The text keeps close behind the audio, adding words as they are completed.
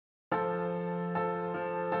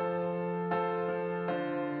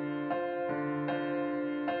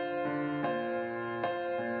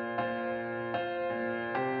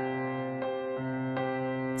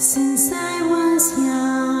Since I was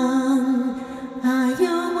young, I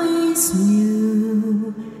always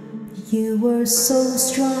knew you were so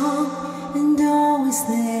strong and always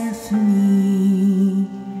there for me.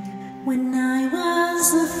 When I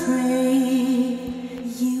was afraid,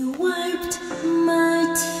 you wiped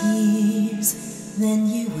my tears. Then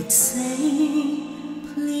you would say,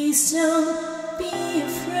 please don't be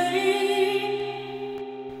afraid.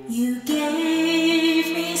 You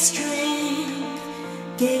gave me strength,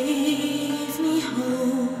 gave me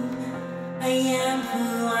hope. I am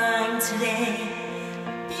who I'm today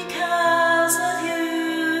because of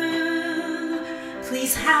you.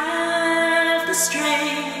 Please have the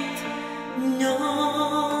strength,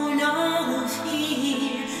 no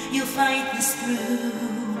fear. You'll fight this through.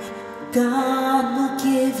 God will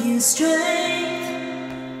give you strength.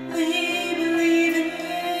 We believe in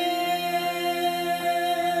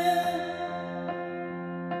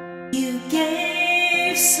you. You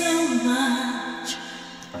gave so much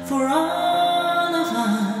for all of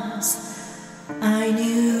us. I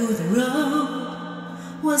knew the road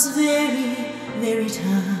was very, very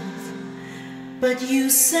tough, but you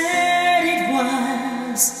said it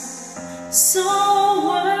was so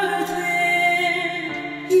worth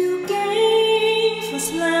it. You gave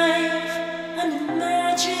us life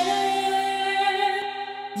unimagined.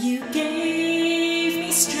 You gave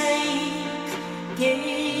me strength,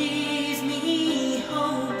 gave me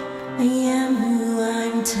hope. I am who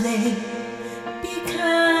I'm today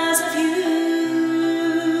because of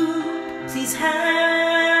you. Please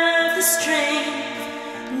have the strength,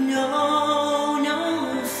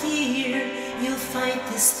 no fear. You'll fight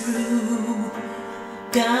this through.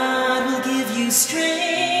 God will give you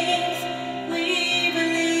strength. We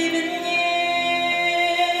believe in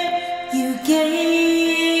you. You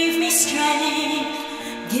gave me strength,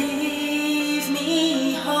 gave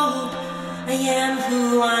me hope. I am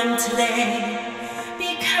who I'm today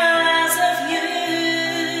because of you.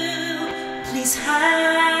 Please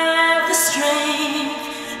have the strength,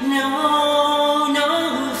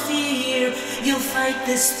 no fear. You'll fight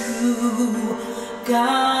this through.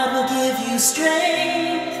 God will give you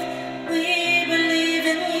strength. We believe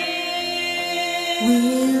in you.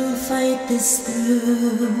 We'll fight this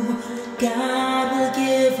through. God will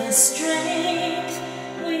give us strength.